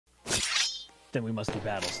Then we must do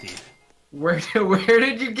battle, Steve. Where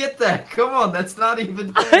did you get that? Come on, that's not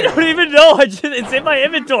even fair. I don't even know. It's in my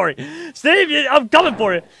inventory. Steve, I'm coming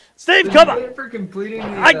for you. Steve, Did come you on. get it for completing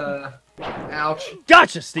the, ouch.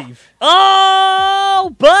 Gotcha, Steve.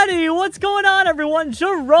 Oh, buddy, what's going on, everyone?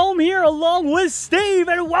 Jerome here along with Steve,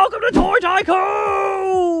 and welcome to Toy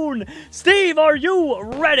Tycoon! Steve, are you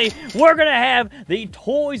ready? We're gonna have the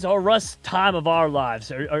Toys R Us time of our lives.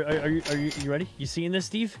 Are you ready? You seeing this,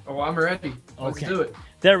 Steve? Oh, I'm ready. Let's do it.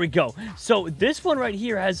 There we go. So this one right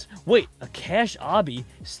here has, wait, a cash obby.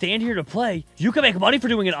 Stand here to play. You can make money for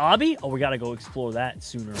doing an obby? Oh, we gotta go explore that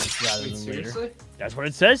sooner rather than seriously? later. That's what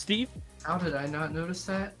it says, Steve. How did I not notice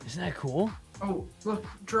that? Isn't that cool? Oh, look,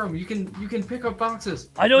 Jerome, you can pick up boxes.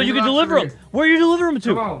 I know, you can deliver them. Where are you delivering them to?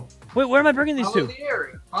 Come on. Wait, where am I bringing these to?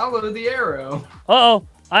 Follow the arrow. Uh-oh.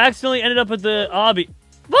 I accidentally ended up at the obby.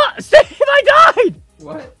 What? Steve, I died!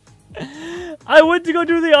 What? I went to go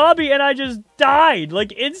do the obby and I just died.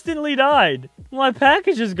 Like, instantly died. My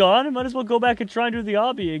package is gone. I might as well go back and try and do the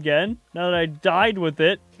obby again. Now that I died with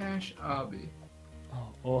it. Cash obby.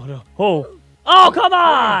 Oh, no. Oh, come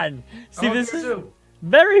on! Steve, this is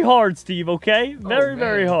very hard, Steve, okay?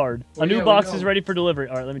 Very hard. A new box is ready for delivery.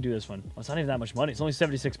 All right, let me do this one. Oh, it's not even that much money. It's only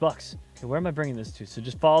 76 bucks. Okay, where am I bringing this to? So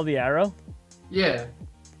just follow the arrow? Yeah.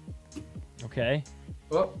 Okay.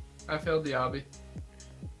 Oh, I failed the obby.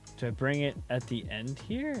 Do I bring it at the end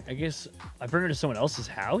here? I guess I bring it to someone else's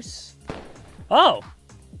house? Oh!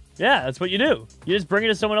 Yeah, that's what you do. You just bring it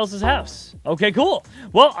to someone else's house. Okay, cool.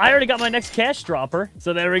 Well, I already got my next cash dropper,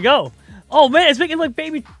 so there we go. Oh, man, it's making like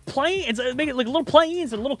baby planes. It's making like little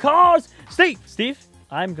planes and little cars. Steve,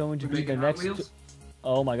 I'm going to be the next...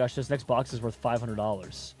 Oh, my gosh, this next box is worth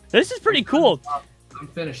 $500. This is pretty cool. I'm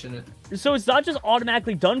finishing it. So it's not just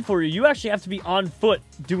automatically done for you. You actually have to be on foot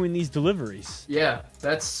doing these deliveries. Yeah,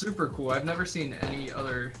 that's super cool. I've never seen any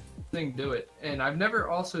other thing do it. And I've never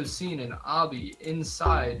also seen an obby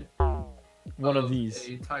inside one of these.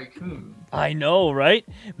 A Tycoon. I know, right?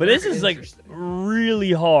 But this is like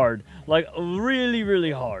really hard. Like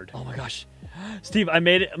really hard. Oh my gosh. Steve, I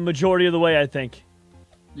made it a majority of the way, I think.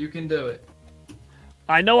 You can do it.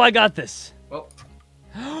 I know I got this. Well.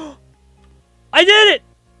 I did it!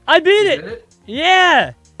 I beat it! Did it?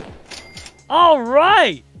 Yeah! All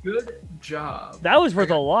right! Good job. That was worth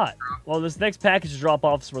a lot. Well, this next package drop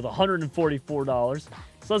off is worth $144. So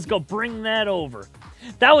let's go bring that over.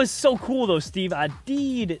 That was so cool, though, Steve. I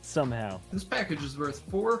did it somehow. This package is worth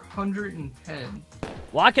 $410.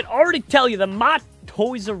 Well, I can already tell you that my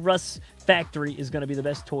Toys R Us factory is going to be the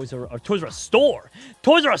best Toys R Us store.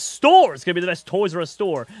 Toys R Us store is going to be the best Toys R Us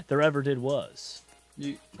store there ever was.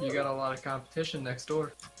 You got a lot of competition next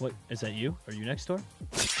door. What, is that you? Are you next door?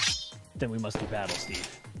 Then we must do battle, Steve.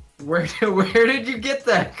 Where did you get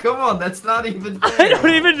that? Come on, that's not even fair. I don't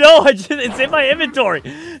even know. It's in my inventory.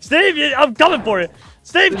 Steve, I'm coming for you.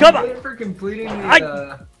 Steve, come on. Did you get it for completing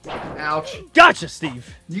the, ouch. Gotcha,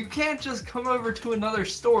 Steve. You can't just come over to another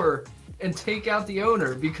store and take out the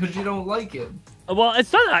owner because you don't like him. Well,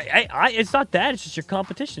 it's not. It's not that. It's just your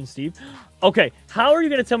competition, Steve. Okay, how are you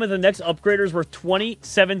gonna tell me the next upgrader is worth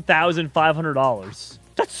 $27,500?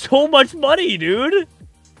 That's so much money, dude.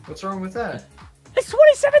 What's wrong with that? It's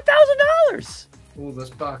 $27,000. Oh, this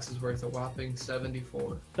box is worth a whopping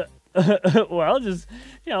 74. Well, just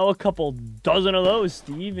a couple dozen of those,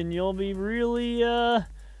 Steve, and you'll be really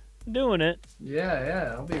doing it.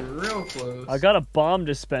 Yeah, I'll be real close. I got a bomb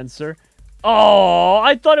dispenser. Oh,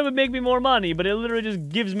 I thought it would make me more money, but it literally just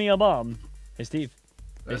gives me a bomb. Hey, Steve.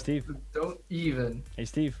 Hey, Steve. Don't even. Hey,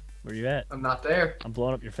 Steve. Where you at? I'm not there. I'm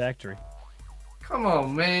blowing up your factory. Come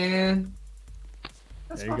on, man.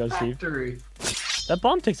 That's there you go, factory. Steve. That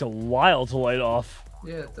bomb takes a while to light off.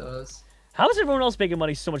 Yeah, it does. How is everyone else making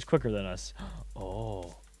money so much quicker than us?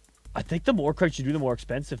 Oh. I think the more crates you do, the more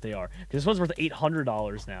expensive they are. Because this one's worth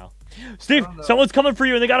 $800 now. Steve, someone's coming for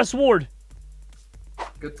you and they got a sword.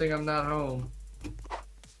 Good thing I'm not home.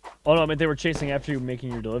 Oh no, I meant they were chasing after you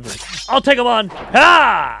making your delivery. I'll take them on!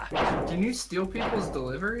 Ha! Can you steal people's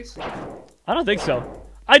deliveries? I don't think so.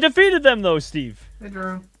 I defeated them though, Steve. Hey,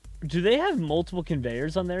 Jerome. Do they have multiple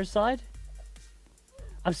conveyors on their side?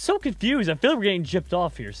 I'm so confused. I feel like we're getting gypped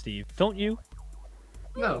off here, Steve. Don't you?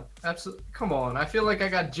 No, absolutely. Come on. I feel like I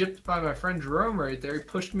got gypped by my friend Jerome right there. He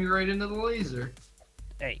pushed me right into the laser.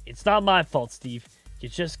 Hey, it's not my fault, Steve. You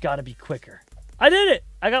just gotta be quicker. I did it!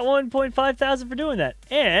 I got 1.5 thousand for doing that.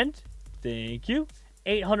 And, thank you,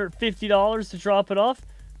 $850 to drop it off.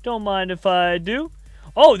 Don't mind if I do.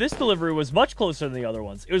 Oh, this delivery was much closer than the other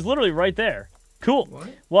ones. It was literally right there. Cool. What?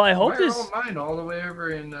 Well, I hope Why this... are all mine all the way over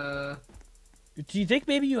in, Do you think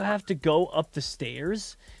maybe you have to go up the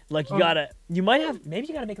stairs? Like you might have, maybe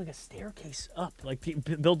you gotta make like a staircase up, like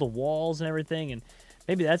build the walls and everything, and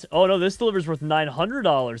maybe that's. Oh no, this deliver's worth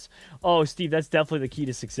 $900. Oh, Steve, that's definitely the key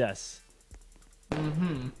to success.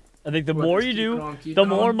 Mm-hmm. I think the more you do, the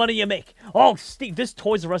more money you make. Oh, Steve, this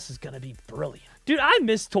Toys R Us is gonna be brilliant, dude. I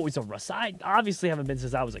miss Toys R Us. I obviously haven't been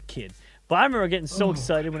since I was a kid, but I remember getting so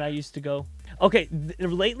excited when I used to go. Okay,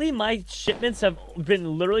 lately my shipments have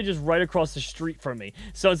been literally just right across the street from me.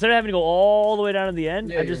 So instead of having to go all the way down to the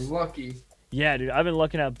end, you're lucky. Yeah, dude, I've been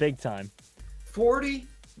lucking out big time. 40?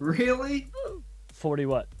 Really? 40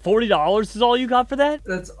 what? $40 is all you got for that?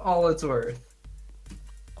 That's all it's worth.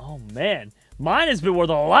 Oh man, mine has been worth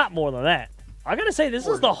a lot more than that. I gotta say, this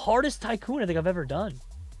is the hardest Tycoon I think I've ever done.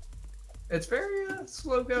 It's very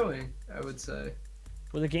slow going, I would say.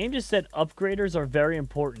 Well, the game just said upgraders are very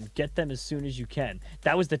important. Get them as soon as you can.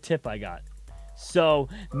 That was the tip I got. So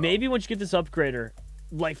maybe once you get this upgrader,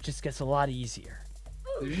 life just gets a lot easier.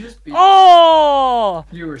 Did you just beat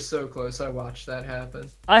You were so close. I watched that happen.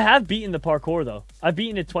 I have beaten the parkour, though. I've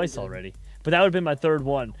beaten it twice already. But that would have been my third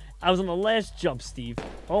one. I was on the last jump, Steve.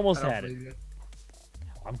 Almost had it.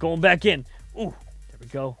 I'm going back in. Ooh, there we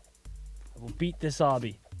go. I will beat this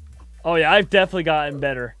obby. Oh, yeah, I've definitely gotten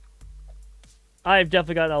better. I've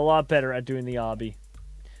definitely gotten a lot better at doing the obby.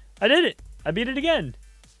 I did it. I beat it again.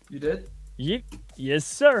 You did? Yep. Yes,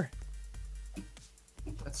 sir.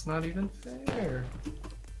 That's not even fair.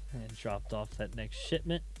 And dropped off that next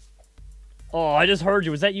shipment. Oh, I just heard you.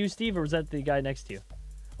 Was that you, Steve, or was that the guy next to you?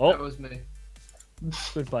 Oh. That was me.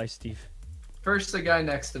 Goodbye, Steve. First the guy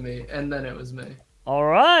next to me, and then it was me. All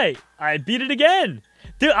right. I beat it again.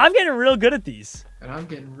 Dude, I'm getting real good at these. And I'm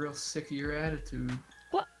getting real sick of your attitude.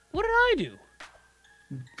 What did I do?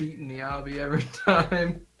 Beating the obby every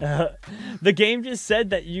time. The game just said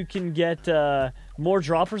that you can get more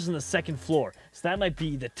droppers on the second floor. So that might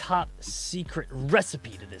be the top secret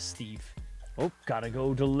recipe to this, Steve. Oh, gotta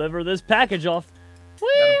go deliver this package off. Woo!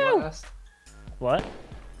 Got a blast? What?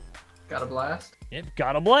 Got a blast? Yep,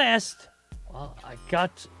 got a blast. Well, I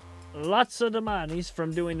got lots of the monies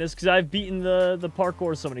from doing this because I've beaten the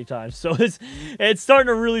parkour so many times. So it's starting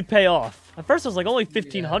to really pay off. At first I was like only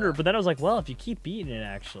 1,500, but then I was like, well, if you keep beating it,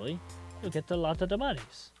 actually, you'll get a lot of the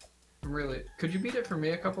monies. Really? Could you beat it for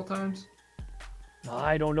me a couple times?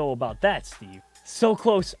 I don't know about that, Steve. So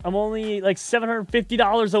close. I'm only like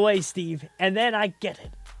 $750 away, Steve. And then I get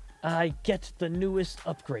it. I get the newest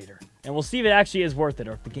upgrader. And we'll see if it actually is worth it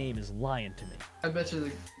or if the game is lying to me. I bet you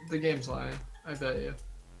the game's lying. I bet you.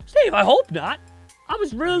 Steve, I hope not. I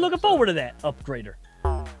was really looking forward to that upgrader.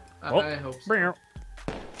 I hope so.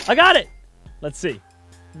 I got it. Let's see.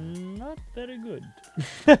 Not very good.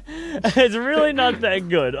 It's really not that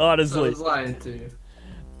good, honestly. So I was lying to you.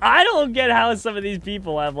 I don't get how some of these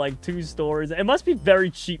people have like 2 stories. It must be very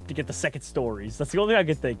cheap to get the second stories. That's the only thing I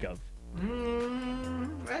can think of.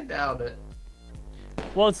 I doubt it.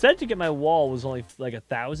 Well, it said to get my wall was only like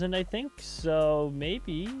 1,000, I think. So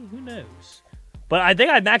maybe, who knows? But I think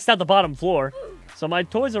I maxed out the bottom floor. So my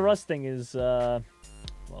Toys R Us thing is, well,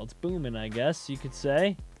 it's booming, I guess you could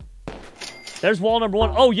say. There's wall number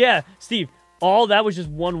 1. Oh, yeah, Steve. All that was just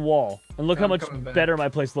one wall. And look how much better my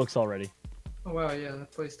place looks already. Oh, wow, yeah,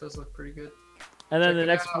 that place does look pretty good. And then the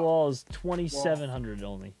next wall is 2,700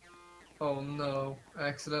 only. Oh, no. I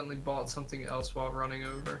accidentally bought something else while running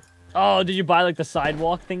over. Oh, did you buy, like, the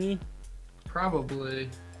sidewalk thingy? Probably.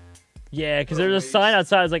 Yeah, because there's a sign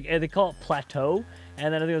outside. It's like, they call it Plateau.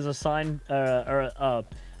 And then I think there's a sign, or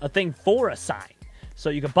a thing for a sign.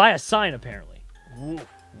 So you can buy a sign, apparently. Whoop,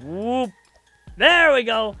 whoop. There we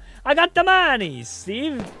go. I got the monies,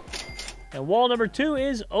 Steve. And wall number 2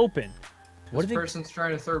 is open. This person's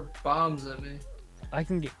trying to throw bombs at me. I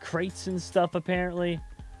can get crates and stuff, apparently.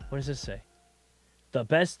 What does this say? The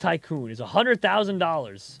best Tycoon is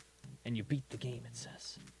 $100,000. And you beat the game, it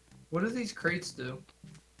says. What do these crates do?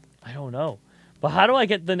 I don't know. But how do I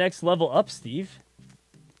get the next level up, Steve?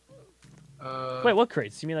 Wait, what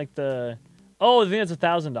crates? You mean like the... Oh, I think that's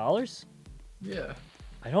 $1,000? Yeah.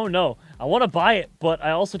 I don't know. I want to buy it, but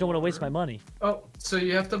I also don't want to waste my money. Oh, so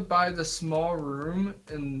you have to buy the small room,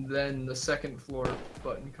 and then the second floor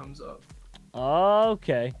button comes up.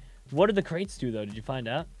 Okay. What did the crates do, though? Did you find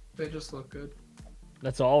out? They just look good.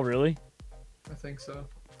 That's all, really? I think so.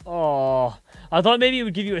 Oh, I thought maybe it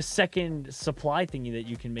would give you a second supply thingy that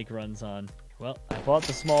you can make runs on. Well, I bought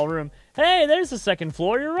the small room. Hey, there's the second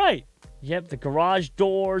floor. You're right. Yep, the garage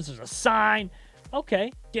doors. There's a sign.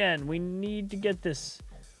 Okay. Again, we need to get this.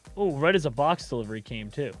 Oh, right as a box delivery came,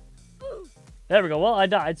 too. There we go. Well, I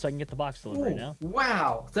died, so I can get the box delivery now.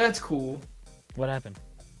 Wow, that's cool. What happened?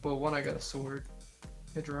 Well, one, I got a sword.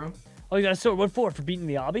 Hey, Jerome. Oh, you got a sword. What for? For beating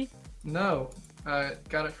the obby? No,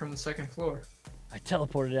 Got it from the second floor. I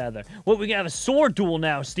teleported out of there. Well, we can have a sword duel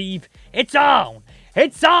now, Steve. It's on!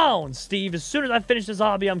 It's on, Steve. As soon as I finish this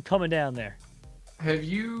hobby, I'm coming down there. Have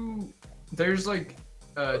you... There's, like,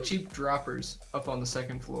 cheap droppers up on the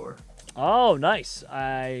second floor. Oh, nice.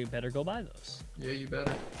 I better go buy those. Yeah, you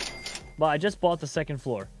better. Well, I just bought the second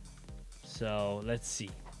floor. So, let's see.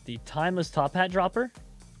 The timeless top hat dropper?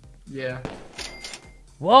 Yeah.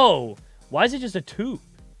 Whoa! Why is it just a tube?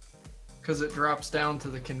 Because it drops down to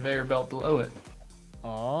the conveyor belt below it.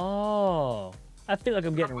 Oh. I feel like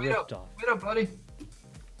I'm getting ripped off. Wait up, buddy.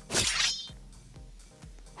 Is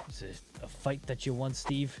it a fight that you want,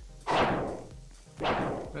 Steve? I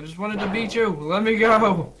just wanted to beat you. Let me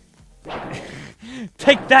go.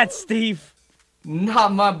 Take that, Steve!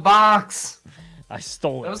 Not my box. I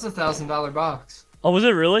stole it. That was a $1,000 box. Oh, was it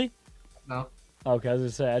really? No. Okay, I was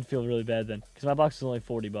gonna say, I'd feel really bad then. Because my box was only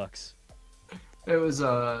 40 bucks. It was,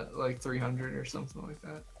 like 300 or something like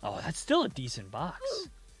that. Oh, that's still a decent box.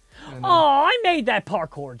 And, Oh, I made that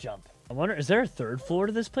parkour jump. I wonder, is there a third floor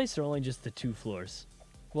to this place or only just the 2 floors?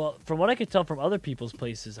 Well, from what I could tell from other people's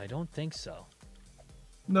places, I don't think so.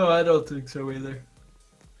 No, I don't think so either.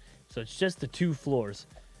 So it's just the 2 floors.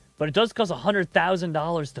 But it does cost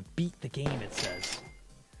 $100,000 to beat the game, it says.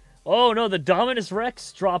 Oh, no, the Dominus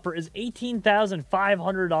Rex dropper is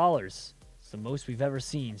 $18,500. It's the most we've ever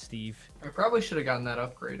seen, Steve. I probably should have gotten that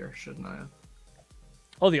upgrader, shouldn't I?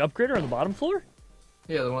 Oh, the upgrader on the bottom floor?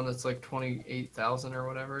 Yeah, the one that's like 28,000 or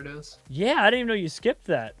whatever it is. Yeah, I didn't even know you skipped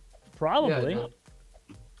that. Probably. Yeah,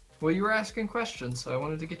 well, you were asking questions, so I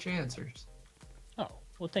wanted to get you answers. Oh,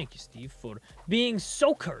 well, thank you, Steve, for being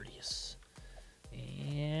so courteous.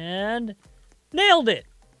 And nailed it.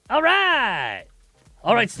 All right.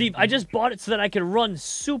 All right, Steve, I just bought it so that I can run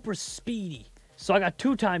super speedy. So I got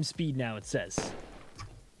 2 times speed now, it says.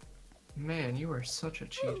 Man, you are such a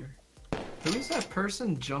cheater. Who is that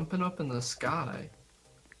person jumping up in the sky?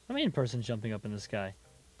 I mean, person jumping up in the sky.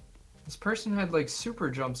 This person had like super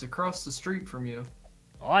jumps across the street from you.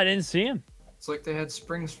 Oh, I didn't see him. It's like they had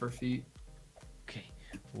springs for feet. Okay.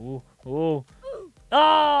 Ooh, ooh.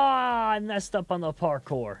 Ah, I messed up on the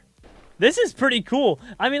parkour. This is pretty cool.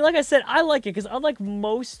 I mean, like I said, I like it because unlike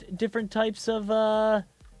most different types of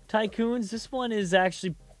tycoons, this one is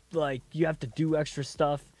actually like you have to do extra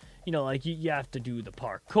stuff. You know, like you have to do the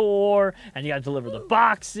parkour and you got to deliver the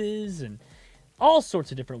boxes and all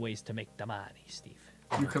sorts of different ways to make the money, Steve.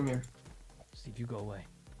 You come here. Steve, you go away.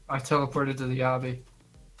 I teleported to the obby.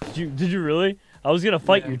 Did you really? I was gonna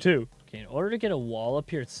fight Yeah. you too. Okay, in order to get a wall up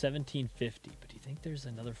here, it's 1750. But do you think there's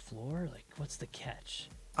another floor? Like, what's the catch?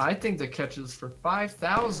 I think the catch is for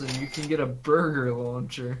 5,000. You can get a burger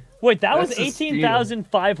launcher. Wait, that was That's a steal.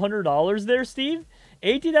 $18,500 there, Steve?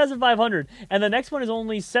 18,500, and the next one is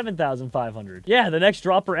only 7,500. Yeah, the next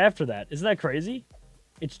dropper after that. Isn't that crazy?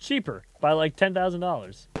 It's cheaper by like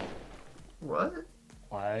 $10,000. What?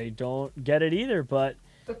 I don't get it either, but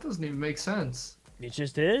That doesn't even make sense. it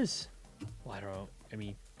just is. Well, I don't know. I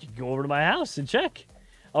mean, you can go over to my house and check.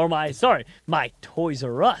 Or my Toys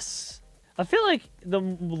R Us. I feel like the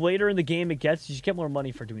later in the game it gets, you just get more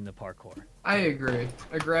money for doing the parkour. I agree.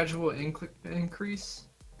 A gradual increase.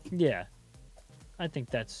 Yeah. I think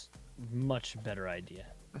that's a much better idea.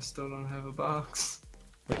 I still don't have a box.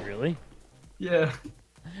 Wait, really? Yeah.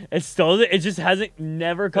 It just hasn't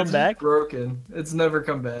never come It's back? broken. It's never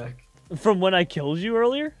come back. From when I killed you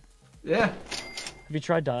earlier? Yeah. Have you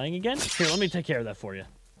tried dying again? Here, let me take care of that for you.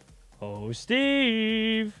 Oh,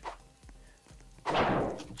 Steve!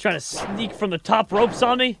 Trying to sneak from the top ropes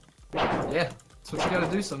on me? Yeah. That's what you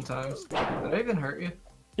gotta do sometimes. Did I even hurt you?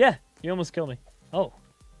 Yeah, you almost killed me. Oh,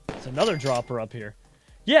 it's another dropper up here.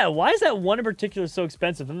 Yeah, why is that one in particular so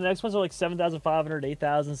expensive? And the next ones are like 7,500,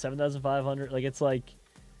 8,000, 7,500. Like, it's like...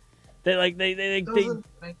 It doesn't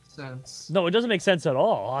make sense. No, it doesn't make sense at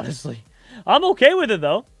all, honestly. I'm okay with it,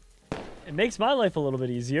 though. It makes my life a little bit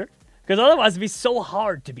easier. Because otherwise, it'd be so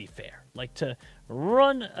hard, to be fair. Like, to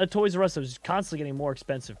run a Toys R Us that was constantly getting more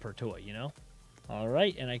expensive per toy, you know? All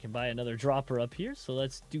right, and I can buy another dropper up here, so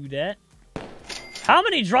let's do that. How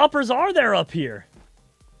many droppers are there up here?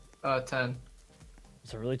 10.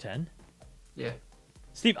 Is there really 10? Yeah.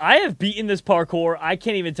 Steve, I have beaten this parkour. I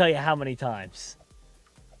can't even tell you how many times.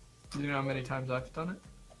 Do you know how many times I've done it?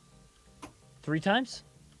 3 times?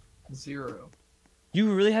 0.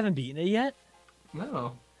 You really haven't beaten it yet?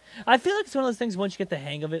 No. I feel like it's one of those things, once you get the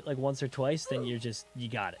hang of it, like once or twice, then you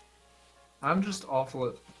got it. I'm just awful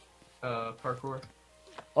at parkour.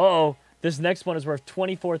 Uh-oh, this next one is worth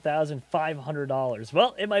 $24,500.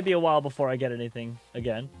 Well, it might be a while before I get anything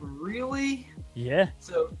again. Really? Yeah.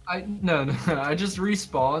 So no, I just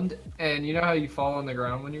respawned, and you know how you fall on the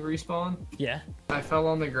ground when you respawn? Yeah. I fell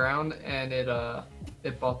on the ground, and it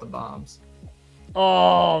bought the bombs.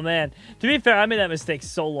 Oh, man. To be fair, I made that mistake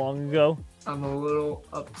so long ago. I'm a little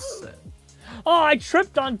upset. Oh, I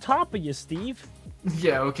tripped on top of you, Steve.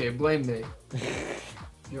 Yeah, okay, blame me.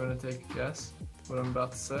 You want to take a guess what I'm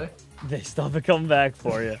about to say? They still haven't come back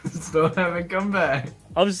for you. Still haven't come back.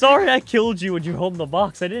 I'm sorry I killed you when you opened the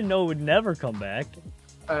box. I didn't know it would never come back.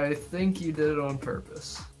 I think you did it on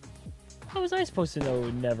purpose. How was I supposed to know it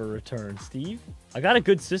would never return, Steve? I got a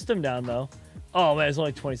good system down, though. Oh, man, it's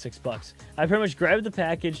only 26 bucks. I pretty much grab the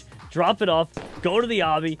package, drop it off, go to the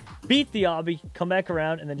obby, beat the obby, come back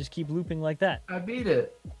around, and then just keep looping like that. I beat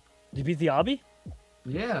it. Did you beat the obby?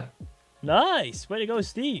 Yeah. Nice. Way to go,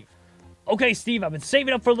 Steve. Okay, Steve, I've been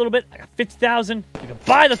saving up for a little bit. I got 50,000. We can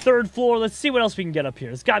buy the 3rd floor. Let's see what else we can get up here.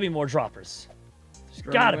 There's got to be more droppers. There's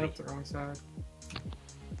got to be. Up the wrong side.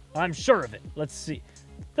 I'm sure of it. Let's see.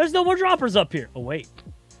 There's no more droppers up here. Oh, wait.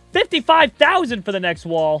 55,000 for the next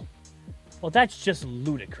wall. Well, that's just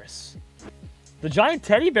ludicrous. The giant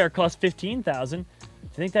teddy bear costs 15,000. Do you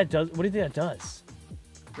think that does? What do you think that does?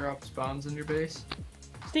 Drops bombs in your base.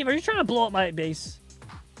 Steve, are you trying to blow up my base?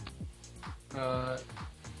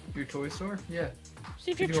 Your toy store? Yeah.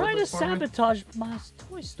 Steve, you're trying to sabotage my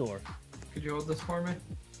toy store. Could you hold this for me?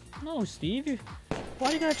 No, Steve. Why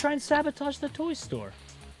are you gonna try and sabotage the toy store?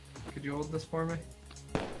 Could you hold this for me?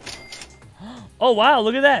 Oh, wow,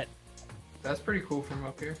 look at that. That's pretty cool from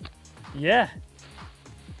up here. Yeah.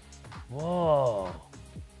 Whoa.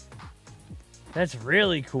 That's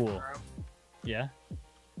really cool. Yeah.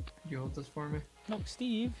 Could you hold this for me? No,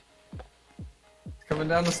 Steve. It's coming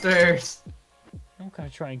down the stairs. Don't gotta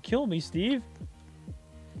try and kill me, Steve.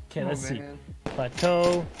 Okay, let's see. Man.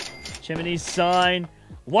 Plateau. Chimney sign.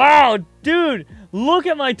 Wow, dude. Look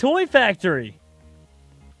at my toy factory.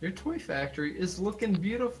 Your toy factory is looking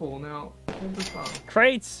beautiful now. Hold this on.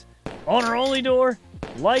 Crates. Owner only door.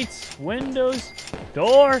 Lights. Windows.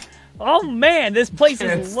 Door. Oh, man. This place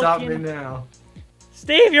Can't is stop looking... me now.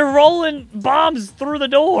 Steve, you're rolling bombs through the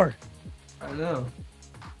door. I know.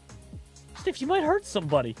 Steve, you might hurt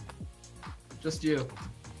somebody. Just you.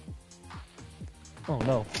 Oh,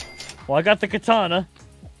 no. Well, I got the katana.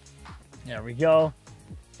 There we go.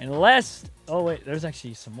 And last... Oh, wait. There's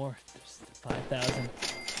actually some more. There's 5,000.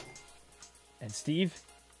 And Steve?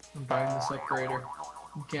 I'm buying this upgrader.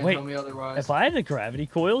 You can't Wait, tell me otherwise. If I have the gravity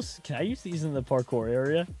coils, can I use these in the parkour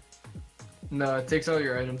area? No, it takes all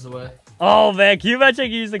your items away. Oh, man. Can you imagine I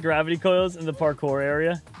can use the gravity coils in the parkour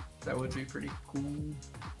area? That would be pretty cool.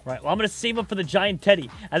 Right, well, I'm going to save up for the giant teddy.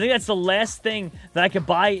 I think that's the last thing that I could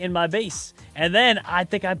buy in my base. And then I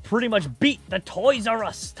think I pretty much beat the Toys R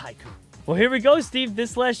Us Tycoon. Well, here we go, Steve.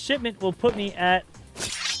 This last shipment will put me at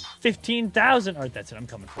 15,000. All right, that's it. I'm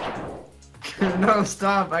coming for it. No,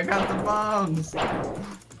 stop. I got the bombs.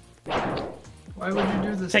 Why would you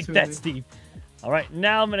do this Take to that, me? Steve. All right,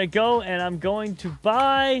 now I'm going to go and I'm going to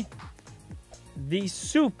buy the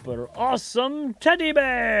super awesome teddy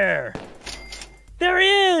bear. There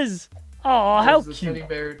he is! Oh, how Does the cute. teddy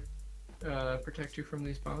bear protect you from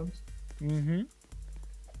these bombs? Mm-hmm.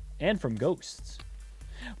 And from ghosts.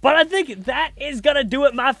 But I think that is going to do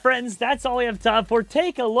it, my friends. That's all we have time for.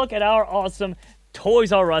 Take a look at our awesome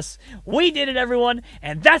Toys R Us. We did it, everyone,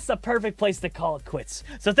 and that's the perfect place to call it quits.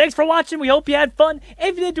 So thanks for watching. We hope you had fun.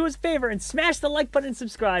 If you did, do us a favor and smash the like button and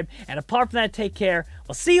subscribe. And apart from that, take care.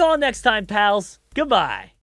 We'll see you all next time, pals. Goodbye.